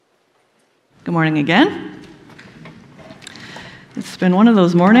Good morning again. It's been one of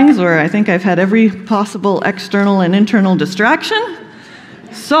those mornings where I think I've had every possible external and internal distraction.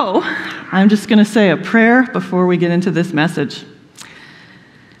 So I'm just going to say a prayer before we get into this message.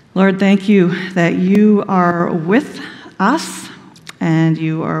 Lord, thank you that you are with us and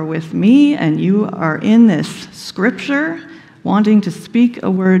you are with me and you are in this scripture wanting to speak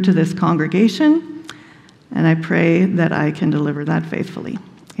a word to this congregation. And I pray that I can deliver that faithfully.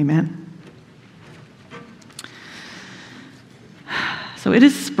 Amen. So it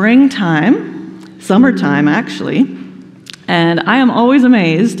is springtime, summertime actually, and I am always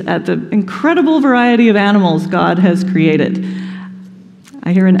amazed at the incredible variety of animals God has created.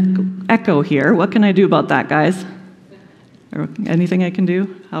 I hear an echo here. What can I do about that, guys? Or anything I can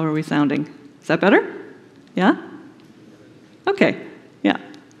do? How are we sounding? Is that better? Yeah? Okay, yeah,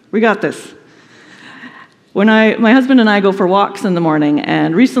 we got this. My husband and I go for walks in the morning,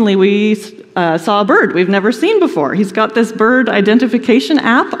 and recently we saw a bird we've never seen before. He's got this bird identification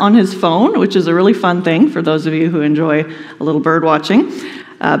app on his phone, which is a really fun thing for those of you who enjoy a little bird watching.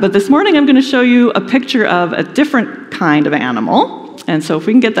 But this morning I'm going to show you a picture of a different kind of animal. And so if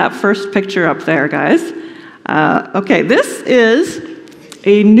we can get that first picture up there, guys. Okay, this is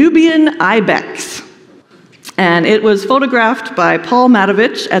a Nubian ibex. And it was photographed by Paul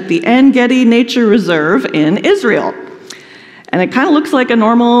Matovich at the En-Gedi Nature Reserve in Israel. And it kind of looks like a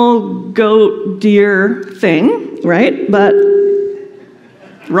normal goat, deer thing, right? But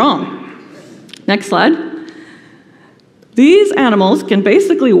wrong. Next slide. These animals can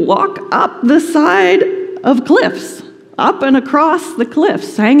basically walk up the side of cliffs, up and across the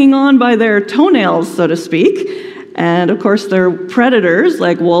cliffs, hanging on by their toenails, so to speak. And of course, their predators,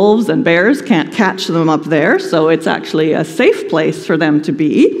 like wolves and bears, can't catch them up there, so it's actually a safe place for them to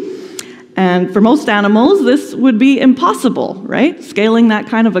be. And for most animals, this would be impossible, right? Scaling that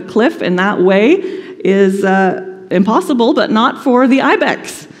kind of a cliff in that way is impossible, but not for the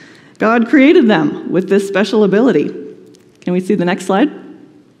ibex. God created them with this special ability. Can we see the next slide?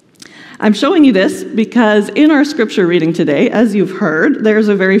 I'm showing you this because in our scripture reading today, as you've heard, there's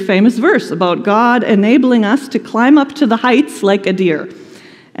a very famous verse about God enabling us to climb up to the heights like a deer.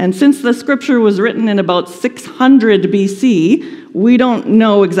 And since the scripture was written in about 600 BC, we don't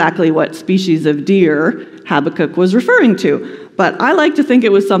know exactly what species of deer Habakkuk was referring to. But I like to think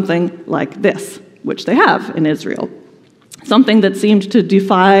it was something like this, which they have in Israel. Something that seemed to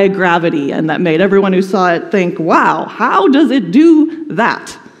defy gravity and that made everyone who saw it think, wow, how does it do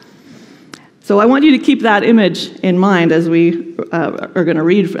that? So I want you to keep that image in mind as we are going to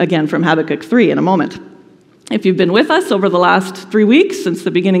read again from Habakkuk 3 in a moment. If you've been with us over the last 3 weeks since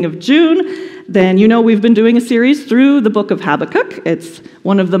the beginning of June, then you know we've been doing a series through the book of Habakkuk. It's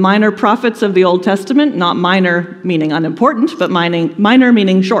one of the minor prophets of the Old Testament, not minor meaning unimportant, but minor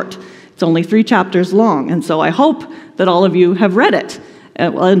meaning short. It's only 3 chapters long, and so I hope that all of you have read it.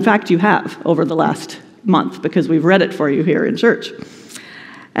 Well, in fact, you have over the last month because we've read it for you here in church.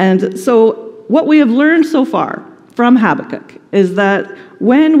 And so what we have learned so far from Habakkuk is that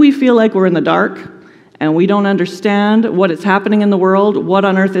when we feel like we're in the dark and we don't understand what is happening in the world, what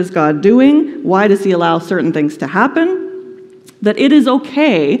on earth is God doing, why does he allow certain things to happen, that it is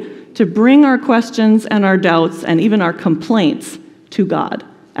okay to bring our questions and our doubts and even our complaints to God,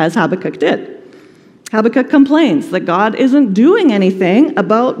 as Habakkuk did. Habakkuk complains that God isn't doing anything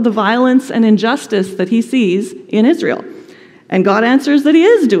about the violence and injustice that he sees in Israel. And God answers that he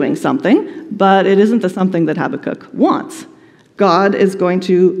is doing something, but it isn't the something that Habakkuk wants. God is going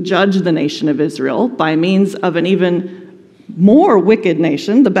to judge the nation of Israel by means of an even more wicked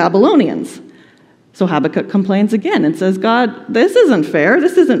nation, the Babylonians. So Habakkuk complains again and says, God, this isn't fair,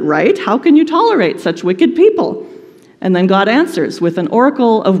 this isn't right, how can you tolerate such wicked people? And then God answers with an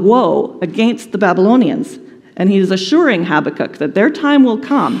oracle of woe against the Babylonians, and he is assuring Habakkuk that their time will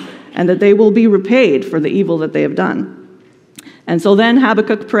come and that they will be repaid for the evil that they have done. And so then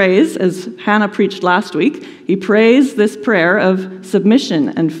Habakkuk prays, as Hannah preached last week, he prays this prayer of submission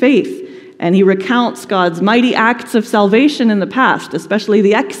and faith, and he recounts God's mighty acts of salvation in the past, especially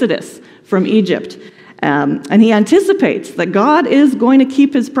the Exodus from Egypt. And he anticipates that God is going to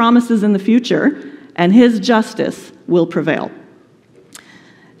keep his promises in the future, and his justice will prevail.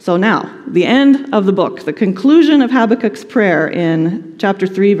 So now, the end of the book, the conclusion of Habakkuk's prayer in chapter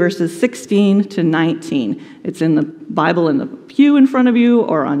 3, verses 16 to 19. It's in the Bible in the pew in front of you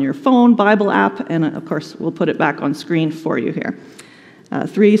or on your phone Bible app, and of course, we'll put it back on screen for you here.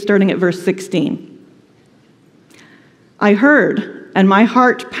 3, starting at verse 16. I heard, and my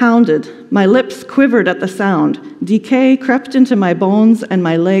heart pounded. My lips quivered at the sound. Decay crept into my bones, and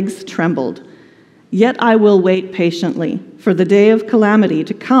my legs trembled. Yet I will wait patiently, for the day of calamity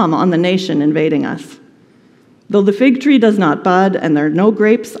to come on the nation invading us. Though the fig tree does not bud and there are no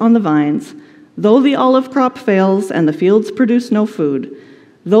grapes on the vines, though the olive crop fails and the fields produce no food,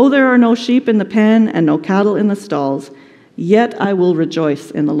 though there are no sheep in the pen and no cattle in the stalls, yet I will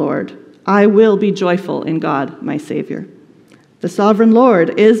rejoice in the Lord. I will be joyful in God, my Savior. The sovereign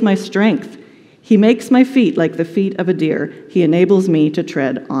Lord is my strength. He makes my feet like the feet of a deer. He enables me to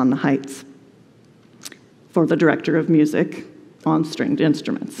tread on the heights. For the director of music on stringed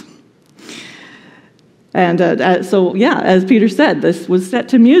instruments. And as Peter said, this was set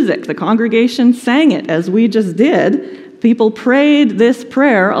to music. The congregation sang it as we just did. People prayed this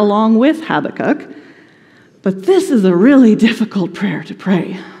prayer along with Habakkuk. But this is a really difficult prayer to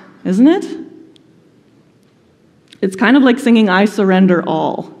pray, isn't it? It's kind of like singing I Surrender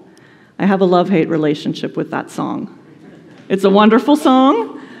All. I have a love-hate relationship with that song. It's a wonderful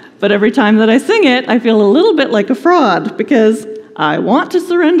song, but every time that I sing it, I feel a little bit like a fraud because I want to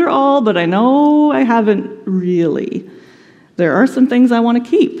surrender all, but I know I haven't really. There are some things I want to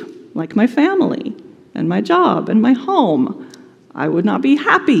keep, like my family and my job and my home. I would not be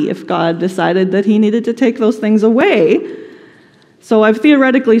happy if God decided that he needed to take those things away. So I've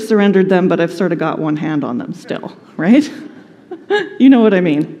theoretically surrendered them, but I've sort of got one hand on them still, right? You know what I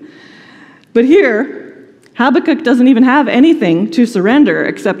mean. But here, Habakkuk doesn't even have anything to surrender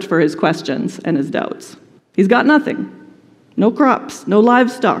except for his questions and his doubts. He's got nothing. No crops, no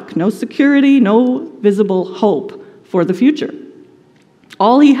livestock, no security, no visible hope for the future.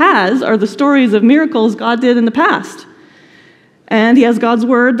 All he has are the stories of miracles God did in the past. And he has God's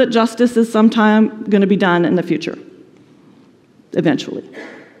word that justice is sometime going to be done in the future, eventually.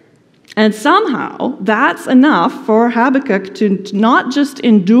 And somehow, that's enough for Habakkuk to not just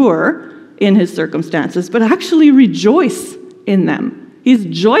endure in his circumstances, but actually rejoice in them. He's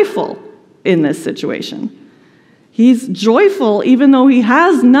joyful in this situation. He's joyful even though he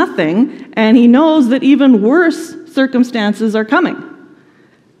has nothing, and he knows that even worse circumstances are coming.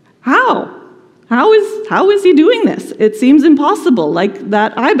 How? How is he doing this? It seems impossible, like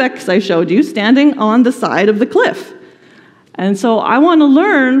that ibex I showed you standing on the side of the cliff. And so I want to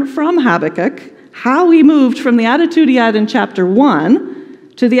learn from Habakkuk how he moved from the attitude he had in chapter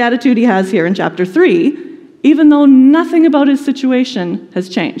 1 to the attitude he has here in chapter 3, even though nothing about his situation has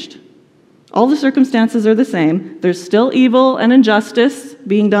changed. All the circumstances are the same. There's still evil and injustice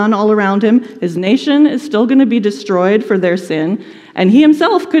being done all around him. His nation is still going to be destroyed for their sin, and he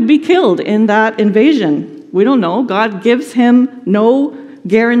himself could be killed in that invasion. We don't know. God gives him no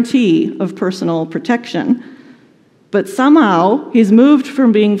guarantee of personal protection. But somehow, he's moved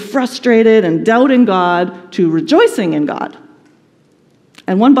from being frustrated and doubting God to rejoicing in God.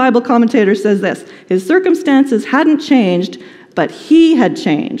 And one Bible commentator says this: his circumstances hadn't changed, but he had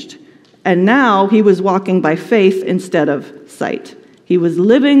changed. And now he was walking by faith instead of sight. He was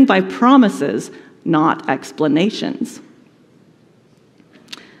living by promises, not explanations.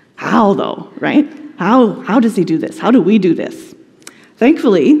 How, though, right? How does he do this? How do we do this?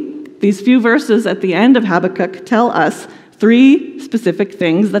 Thankfully, these few verses at the end of Habakkuk tell us 3 specific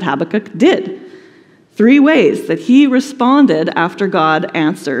things that Habakkuk did. 3 ways that he responded after God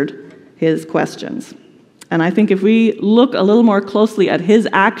answered his questions. And I think if we look a little more closely at his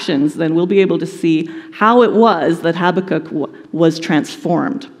actions, then we'll be able to see how it was that Habakkuk was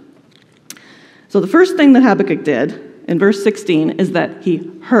transformed. So the first thing that Habakkuk did in verse 16 is that he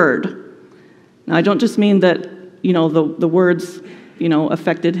heard. Now, I don't just mean that, the words,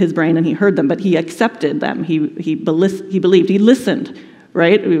 affected his brain and he heard them, but he accepted them. He believed. He listened,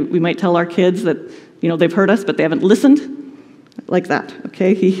 right? We might tell our kids that, they've heard us, but they haven't listened. Like that,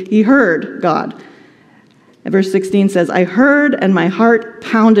 okay? He heard God. And verse 16 says, I heard and my heart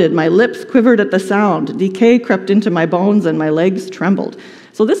pounded, my lips quivered at the sound, decay crept into my bones and my legs trembled.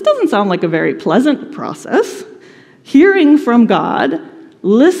 So this doesn't sound like a very pleasant process. Hearing from God,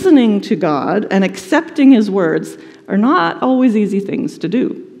 listening to God, and accepting his words are not always easy things to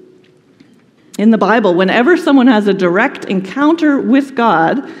do. In the Bible, whenever someone has a direct encounter with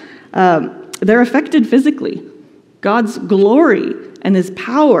God, they're affected physically. God's glory and his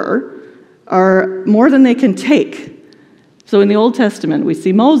power are more than they can take. So in the Old Testament, we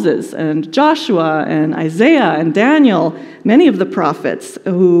see Moses and Joshua and Isaiah and Daniel, many of the prophets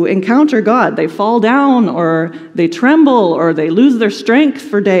who encounter God. They fall down or they tremble or they lose their strength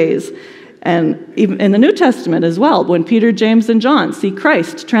for days. And even in the New Testament as well, when Peter, James, and John see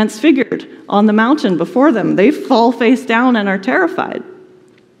Christ transfigured on the mountain before them, they fall face down and are terrified.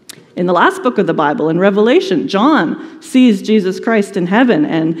 In the last book of the Bible, in Revelation, John sees Jesus Christ in heaven,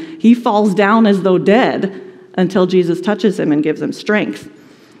 and he falls down as though dead until Jesus touches him and gives him strength.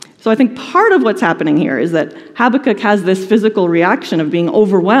 So I think part of what's happening here is that Habakkuk has this physical reaction of being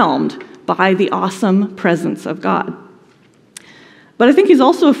overwhelmed by the awesome presence of God. But I think he's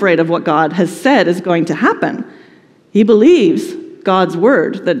also afraid of what God has said is going to happen. He believes God's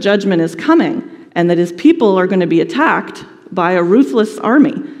word, that judgment is coming, and that his people are going to be attacked by a ruthless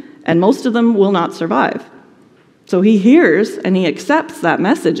army, and most of them will not survive. So he hears and he accepts that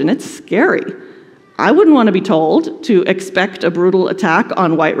message, and it's scary. I wouldn't want to be told to expect a brutal attack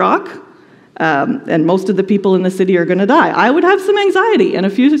on White Rock, and most of the people in the city are going to die. I would have some anxiety and a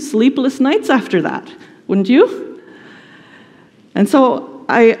few sleepless nights after that, wouldn't you? And so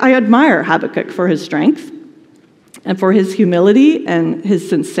I admire Habakkuk for his strength and for his humility and his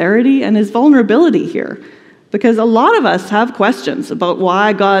sincerity and his vulnerability here. Because a lot of us have questions about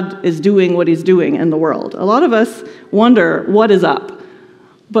why God is doing what he's doing in the world. A lot of us wonder what is up.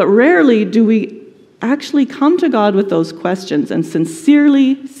 But rarely do we actually come to God with those questions and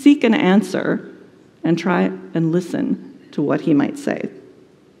sincerely seek an answer and try and listen to what he might say.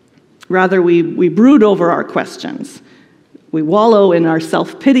 Rather, we brood over our questions. We wallow in our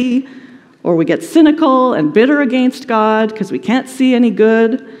self-pity, or we get cynical and bitter against God because we can't see any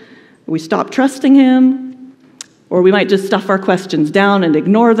good. We stop trusting him, or we might just stuff our questions down and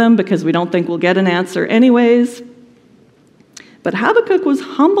ignore them because we don't think we'll get an answer anyways. But Habakkuk was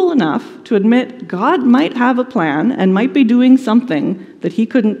humble enough to admit God might have a plan and might be doing something that he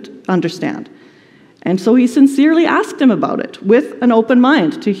couldn't understand. And so he sincerely asked him about it with an open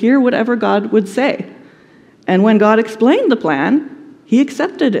mind to hear whatever God would say. And when God explained the plan, he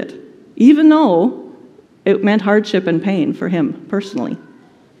accepted it, even though it meant hardship and pain for him personally.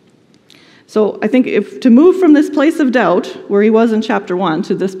 So I think to move from this place of doubt, where he was in chapter 1,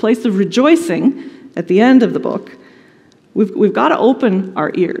 to this place of rejoicing at the end of the book, we've got to open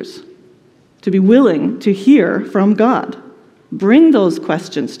our ears to be willing to hear from God. Bring those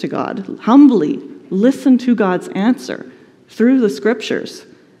questions to God. Humbly listen to God's answer through the scriptures.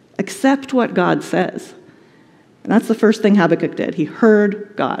 Accept what God says. And that's the first thing Habakkuk did. He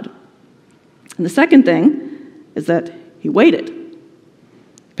heard God. And the second thing is that he waited.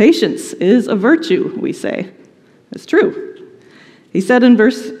 Patience is a virtue, we say. It's true. He said in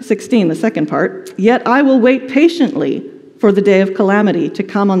verse 16, the second part, "Yet I will wait patiently for the day of calamity to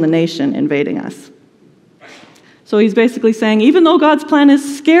come on the nation invading us." So he's basically saying, even though God's plan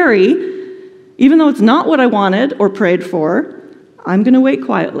is scary, even though it's not what I wanted or prayed for, I'm going to wait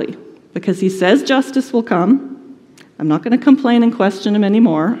quietly because he says justice will come. I'm not going to complain and question him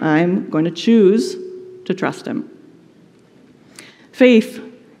anymore. I'm going to choose to trust him. Faith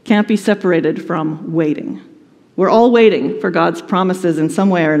can't be separated from waiting. We're all waiting for God's promises in some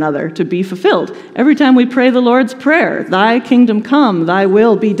way or another to be fulfilled. Every time we pray the Lord's Prayer, "Thy kingdom come, thy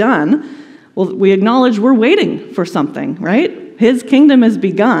will be done," well, we acknowledge we're waiting for something, right? His kingdom has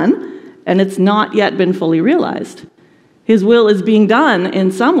begun, and it's not yet been fully realized. His will is being done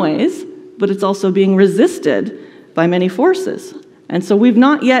in some ways, but it's also being resisted by many forces. And so we've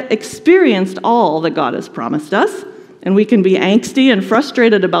not yet experienced all that God has promised us, and we can be angsty and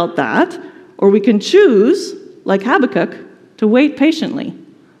frustrated about that, or we can choose, like Habakkuk, to wait patiently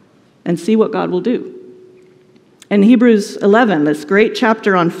and see what God will do. In Hebrews 11, this great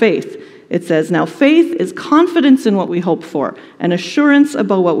chapter on faith, it says, "Now faith is confidence in what we hope for and assurance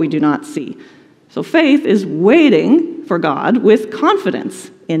about what we do not see." So faith is waiting for God with confidence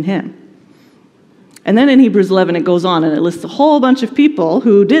in him. And then in Hebrews 11, it goes on and it lists a whole bunch of people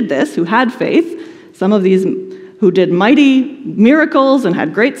who did this, who had faith, some of these who did mighty miracles and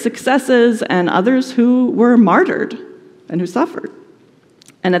had great successes, and others who were martyred and who suffered.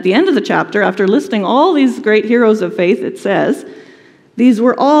 And at the end of the chapter, after listing all these great heroes of faith, it says, "These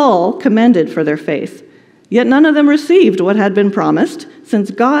were all commended for their faith, yet none of them received what had been promised,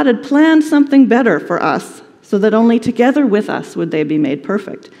 since God had planned something better for us, so that only together with us would they be made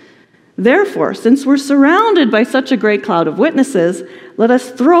perfect. Therefore, since we're surrounded by such a great cloud of witnesses, let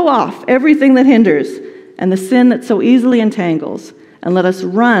us throw off everything that hinders and the sin that so easily entangles, and let us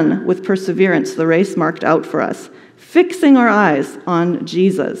run with perseverance the race marked out for us, fixing our eyes on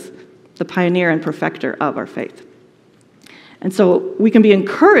Jesus, the pioneer and perfecter of our faith." And so we can be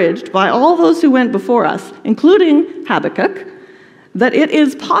encouraged by all those who went before us, including Habakkuk, that it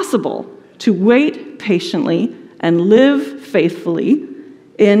is possible to wait patiently and live faithfully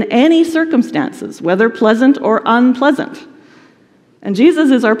in any circumstances, whether pleasant or unpleasant. And Jesus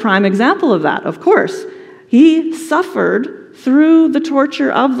is our prime example of that, of course. He suffered through the torture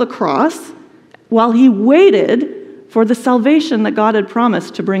of the cross while he waited for the salvation that God had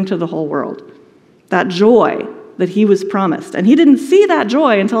promised to bring to the whole world. That joy that he was promised. And he didn't see that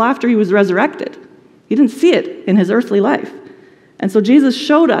joy until after he was resurrected. He didn't see it in his earthly life. And so Jesus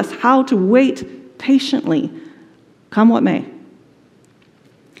showed us how to wait patiently, come what may.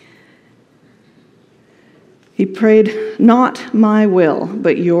 He prayed, "Not my will,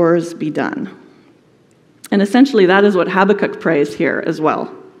 but yours be done." And essentially that is what Habakkuk prays here as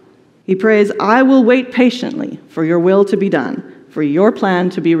well. He prays, "I will wait patiently for your will to be done, for your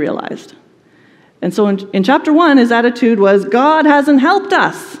plan to be realized." And so in chapter 1, his attitude was, God hasn't helped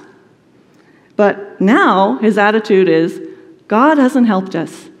us. But now his attitude is, God hasn't helped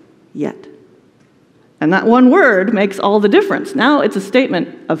us yet. And that one word makes all the difference. Now it's a statement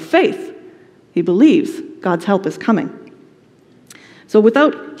of faith. He believes God's help is coming. So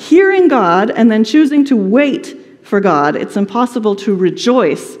without hearing God and then choosing to wait for God, it's impossible to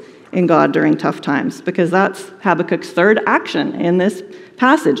rejoice in God during tough times, because that's Habakkuk's third action in this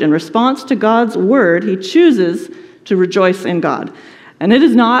passage. In response to God's word, he chooses to rejoice in God. And it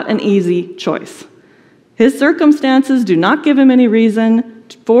is not an easy choice. His circumstances do not give him any reason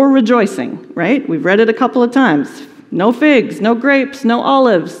for rejoicing, right? We've read it a couple of times. No figs, no grapes, no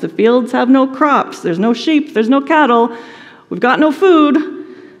olives. The fields have no crops. There's no sheep. There's no cattle. We've got no food.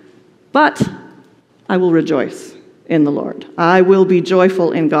 But I will rejoice in the Lord. I will be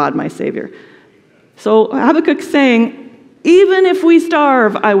joyful in God, my Savior. So Habakkuk's saying, even if we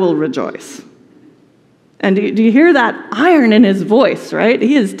starve, I will rejoice. And do you hear that iron in his voice, right?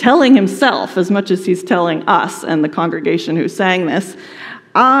 He is telling himself as much as he's telling us and the congregation who sang this,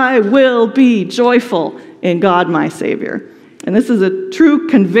 I will be joyful in God, my Savior. And this is a true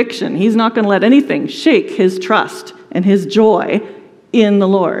conviction. He's not going to let anything shake his trust and his joy in the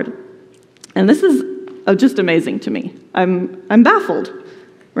Lord. And this is just amazing to me. I'm baffled,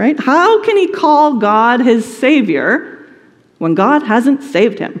 right? How can he call God his Savior when God hasn't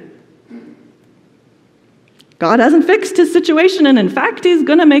saved him? God hasn't fixed his situation, and in fact, he's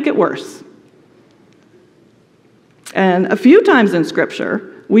going to make it worse. And a few times in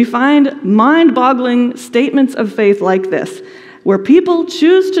Scripture, we find mind-boggling statements of faith like this, where people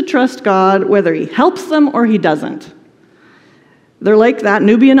choose to trust God whether he helps them or he doesn't. They're like that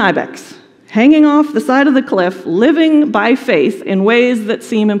Nubian ibex, hanging off the side of the cliff, living by faith in ways that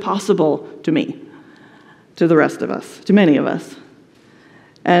seem impossible to me, to the rest of us, to many of us.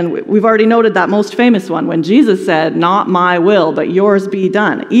 And we've already noted that most famous one, when Jesus said, not my will, but yours be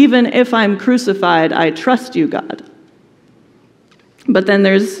done. Even if I'm crucified, I trust you, God. But then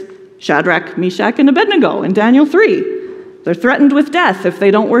there's Shadrach, Meshach, and Abednego in Daniel 3. They're threatened with death if they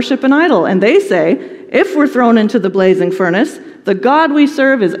don't worship an idol. And they say, if we're thrown into the blazing furnace, the God we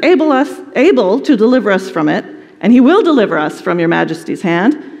serve is able to deliver us from it, and he will deliver us from your majesty's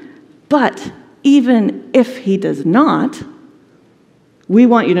hand. But even if he does not, we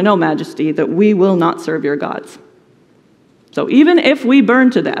want you to know, Majesty, that we will not serve your gods. So even if we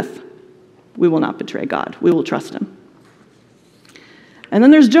burn to death, we will not betray God. We will trust him. And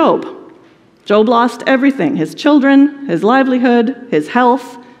then there's Job. Job lost everything, his children, his livelihood, his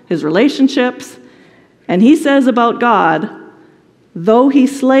health, his relationships. And he says about God, though he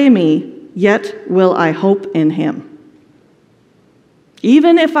slay me, yet will I hope in him.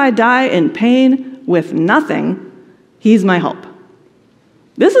 Even if I die in pain with nothing, he's my hope.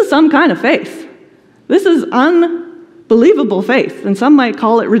 This is some kind of faith. This is unbelievable faith, and some might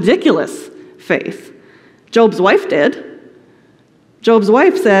call it ridiculous faith. Job's wife did. Job's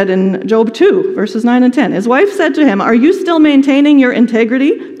wife said in Job 2, verses 9 and 10, his wife said to him, are you still maintaining your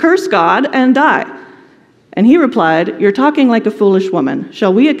integrity? Curse God and die. And he replied, you're talking like a foolish woman.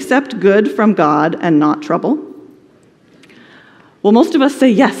 Shall we accept good from God and not trouble? Well, most of us say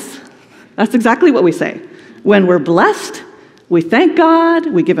yes. That's exactly what we say. When we're blessed, we thank God,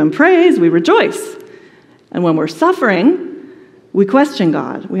 we give him praise, we rejoice. And when we're suffering, we question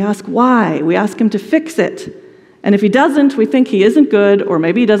God. We ask why. We ask him to fix it. And if he doesn't, we think he isn't good, or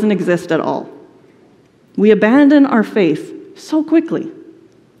maybe he doesn't exist at all. We abandon our faith so quickly.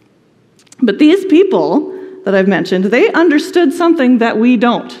 But these people that I've mentioned, they understood something that we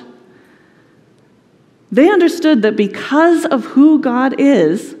don't. They understood that because of who God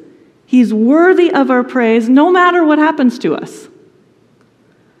is, he's worthy of our praise no matter what happens to us.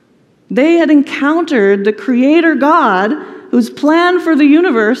 They had encountered the Creator God whose plan for the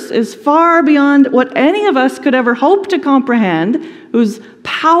universe is far beyond what any of us could ever hope to comprehend, whose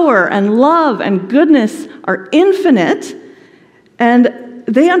power and love and goodness are infinite, and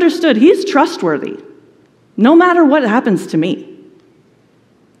they understood he's trustworthy no matter what happens to me.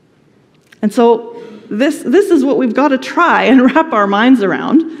 And so this is what we've got to try and wrap our minds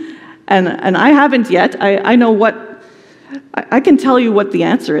around. And I haven't yet. I know what, I can tell you what the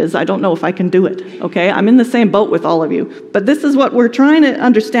answer is. I don't know if I can do it, okay? I'm in the same boat with all of you. But this is what we're trying to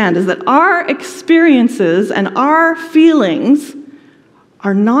understand, is that our experiences and our feelings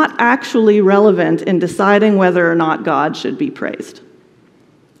are not actually relevant in deciding whether or not God should be praised.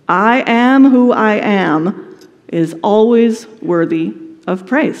 I am who I am is always worthy of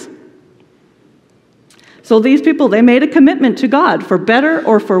praise. So these people, they made a commitment to God for better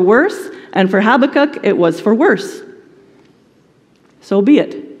or for worse, and for Habakkuk, it was for worse. So be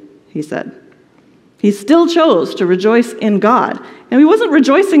it, he said. He still chose to rejoice in God. And he wasn't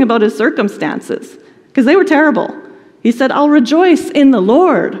rejoicing about his circumstances, because they were terrible. He said, I'll rejoice in the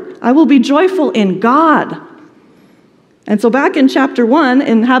Lord. I will be joyful in God. And so back in chapter 1,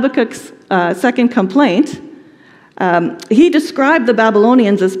 in Habakkuk's second complaint, he described the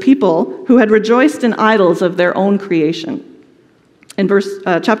Babylonians as people who had rejoiced in idols of their own creation. In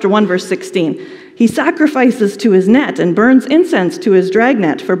chapter 1, verse 16, he sacrifices to his net and burns incense to his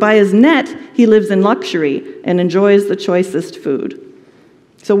dragnet, for by his net he lives in luxury and enjoys the choicest food.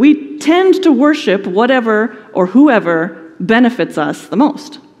 So we tend to worship whatever or whoever benefits us the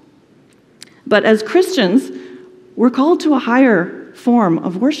most. But as Christians, we're called to a higher form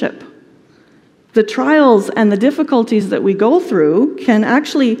of worship. The trials and the difficulties that we go through can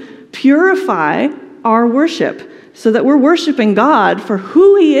actually purify our worship so that we're worshiping God for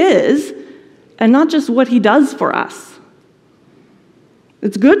who he is and not just what he does for us.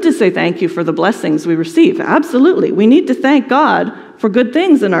 It's good to say thank you for the blessings we receive. Absolutely. We need to thank God for good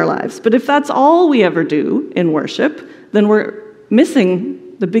things in our lives. But if that's all we ever do in worship, then we're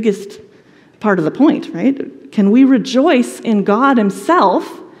missing the biggest part of the point, right? Can we rejoice in God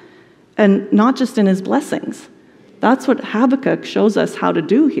himself and not just in his blessings? That's what Habakkuk shows us how to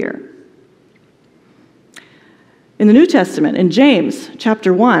do here. In the New Testament, in James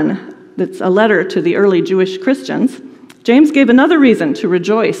chapter 1, that's a letter to the early Jewish Christians, James gave another reason to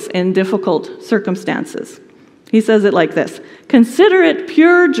rejoice in difficult circumstances. He says it like this: "Consider it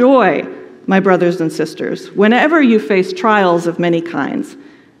pure joy, my brothers and sisters, whenever you face trials of many kinds,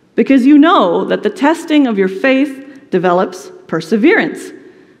 because you know that the testing of your faith develops perseverance.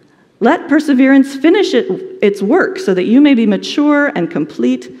 Let perseverance finish its work so that you may be mature and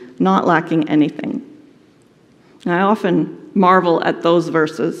complete, not lacking anything." And I often marvel at those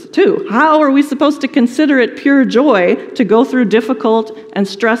verses too. How are we supposed to consider it pure joy to go through difficult and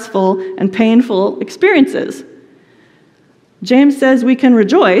stressful and painful experiences? James says we can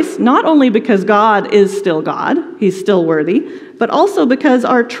rejoice not only because God is still God, he's still worthy, but also because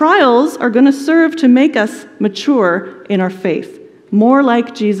our trials are going to serve to make us mature in our faith, more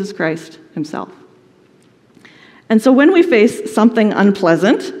like Jesus Christ himself. And so when we face something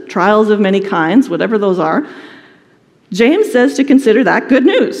unpleasant, trials of many kinds, whatever those are, James says to consider that good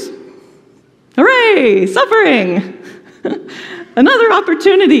news. Hooray, suffering! Another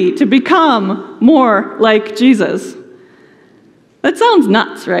opportunity to become more like Jesus. That sounds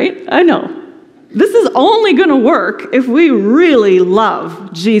nuts, right? I know. This is only going to work if we really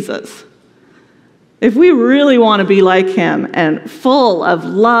love Jesus. If we really want to be like him and full of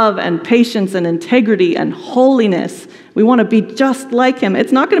love and patience and integrity and holiness, we want to be just like him.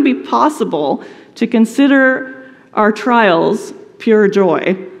 It's not going to be possible to consider our trials pure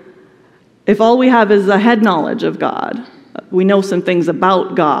joy if all we have is a head knowledge of God. We know some things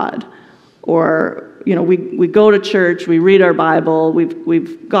about God, or we go to church, we read our Bible,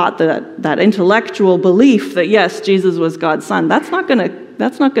 we've got that intellectual belief that yes, Jesus was God's son. That's not going to cut it.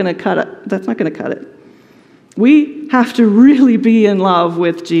 That's not going to cut it. We have to really be in love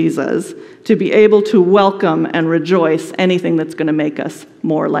with Jesus to be able to welcome and rejoice anything that's going to make us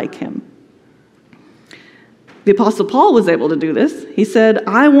more like him. The Apostle Paul was able to do this. He said,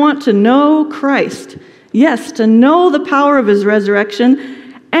 "I want to know Christ." Yes, to know the power of his resurrection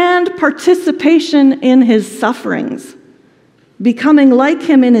and participation in his sufferings, becoming like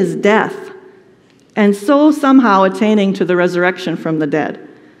him in his death, and so somehow attaining to the resurrection from the dead.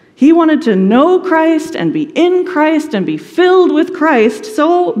 He wanted to know Christ and be in Christ and be filled with Christ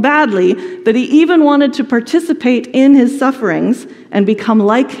so badly that he even wanted to participate in his sufferings and become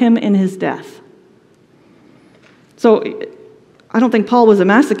like him in his death. So I don't think Paul was a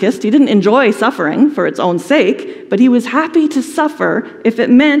masochist. He didn't enjoy suffering for its own sake, but he was happy to suffer if it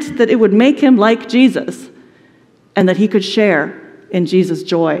meant that it would make him like Jesus and that he could share in Jesus'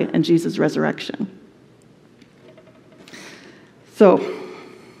 joy and Jesus' resurrection. So,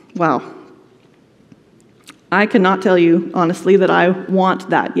 wow. I cannot tell you, honestly, that I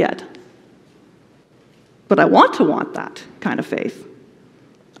want that yet. But I want to want that kind of faith.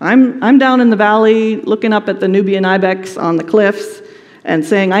 I'm down in the valley looking up at the Nubian ibex on the cliffs and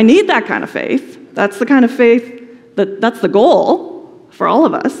saying, I need that kind of faith. That's the kind of faith that's the goal for all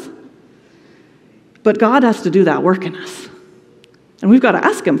of us. But God has to do that work in us. And we've got to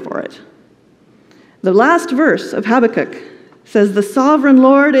ask him for it. The last verse of Habakkuk says, "The sovereign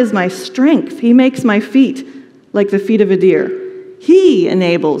Lord is my strength. He makes my feet like the feet of a deer. He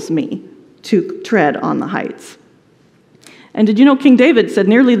enables me to tread on the heights." And did you know King David said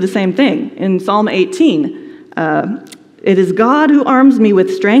nearly the same thing in Psalm 18? "It is God who arms me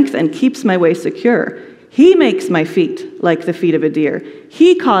with strength and keeps my way secure. He makes my feet like the feet of a deer.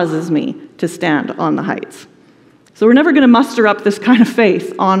 He causes me to stand on the heights." So we're never going to muster up this kind of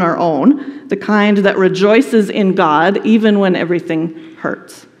faith on our own, the kind that rejoices in God even when everything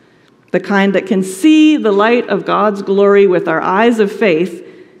hurts, the kind that can see the light of God's glory with our eyes of faith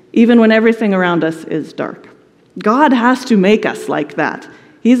even when everything around us is dark. God has to make us like that.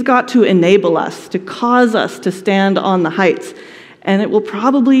 He's got to enable us, to cause us to stand on the heights, and it will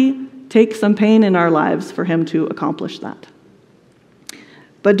probably take some pain in our lives for him to accomplish that.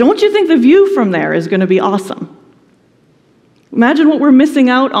 But don't you think the view from there is going to be awesome? Imagine what we're missing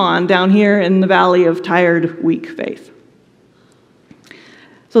out on down here in the valley of tired, weak faith.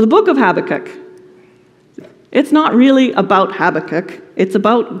 So the book of Habakkuk, it's not really about Habakkuk, it's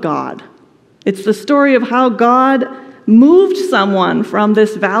about God. It's the story of how God moved someone from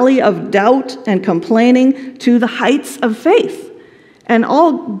this valley of doubt and complaining to the heights of faith. And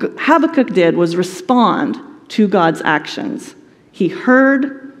all Habakkuk did was respond to God's actions. He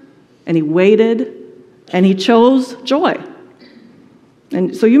heard, and he waited, and he chose joy.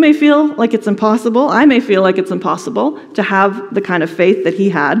 And so you may feel like it's impossible, I may feel like it's impossible to have the kind of faith that he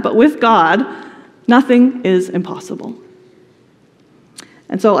had, but with God, nothing is impossible.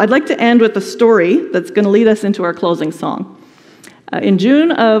 And so I'd like to end with a story that's going to lead us into our closing song. In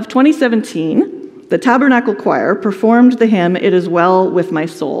June of 2017, the Tabernacle Choir performed the hymn, "It Is Well With My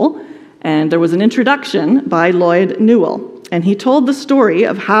Soul," and there was an introduction by Lloyd Newell, and he told the story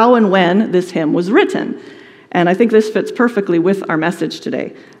of how and when this hymn was written. And I think this fits perfectly with our message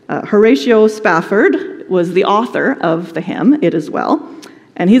today. Horatio Spafford was the author of the hymn, "It Is Well,"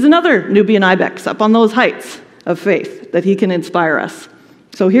 and he's another Nubian ibex up on those heights of faith that he can inspire us.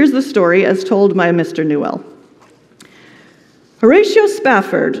 So here's the story as told by Mr. Newell. Horatio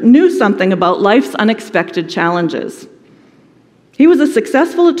Spafford knew something about life's unexpected challenges. He was a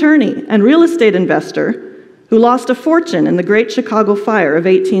successful attorney and real estate investor who lost a fortune in the Great Chicago Fire of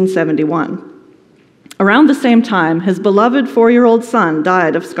 1871. Around the same time, his beloved 4-year-old son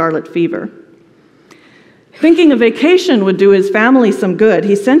died of scarlet fever. Thinking a vacation would do his family some good,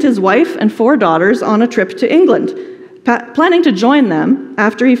 he sent his wife and 4 daughters on a trip to England, planning to join them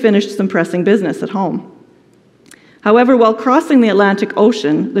after he finished some pressing business at home. However, while crossing the Atlantic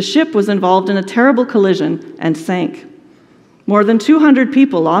Ocean, the ship was involved in a terrible collision and sank. More than 200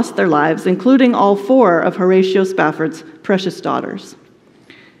 people lost their lives, including all 4 of Horatio Spafford's precious daughters.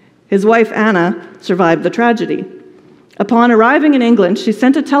 His wife, Anna, survived the tragedy. Upon arriving in England, she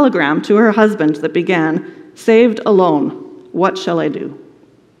sent a telegram to her husband that began, "Saved alone, what shall I do?"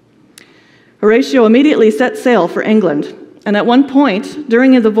 Horatio immediately set sail for England, and at one point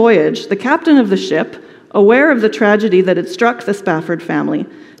during the voyage, the captain of the ship, aware of the tragedy that had struck the Spafford family,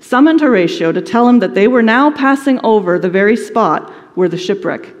 summoned Horatio to tell him that they were now passing over the very spot where the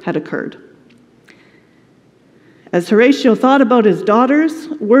shipwreck had occurred. As Horatio thought about his daughters,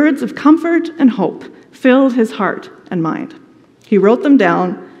 words of comfort and hope filled his heart and mind. He wrote them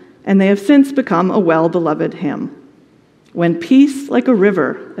down, and they have since become a well-beloved hymn. "When peace like a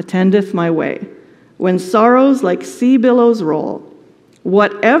river attendeth my way, when sorrows like sea billows roll,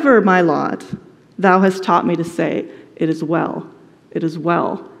 whatever my lot, thou hast taught me to say, it is well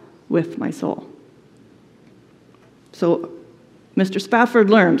with my soul." So Mr. Spafford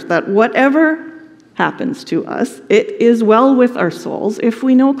learned that whatever happens to us, it is well with our souls if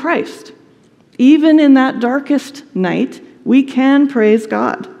we know Christ. Even in that darkest night, we can praise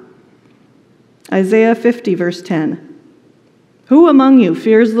God. Isaiah 50, verse 10. "Who among you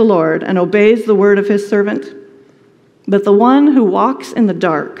fears the Lord and obeys the word of his servant? But the one who walks in the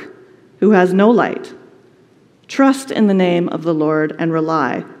dark, who has no light, trust in the name of the Lord and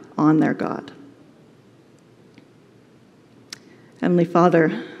rely on their God." Heavenly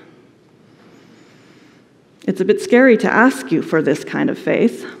Father, it's a bit scary to ask you for this kind of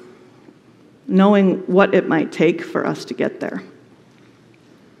faith, knowing what it might take for us to get there.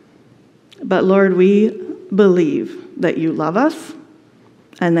 But Lord, we believe that you love us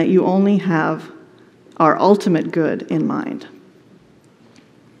and that you only have our ultimate good in mind.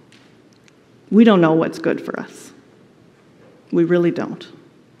 We don't know what's good for us. We really don't.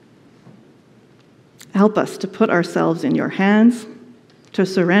 Help us to put ourselves in your hands, to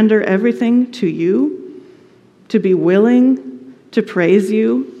surrender everything to you, to be willing to praise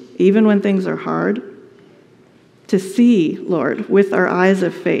you even when things are hard, to see, Lord, with our eyes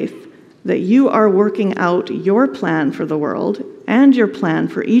of faith, that you are working out your plan for the world and your plan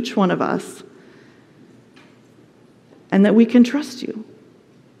for each one of us, and that we can trust you.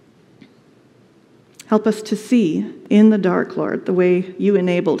 Help us to see in the dark, Lord, the way you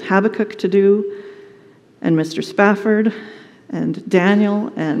enabled Habakkuk to do, and Mr. Spafford, and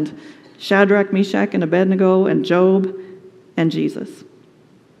Daniel, and Shadrach, Meshach, and Abednego, and Job, and Jesus.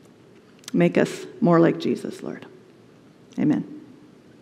 Make us more like Jesus, Lord. Amen.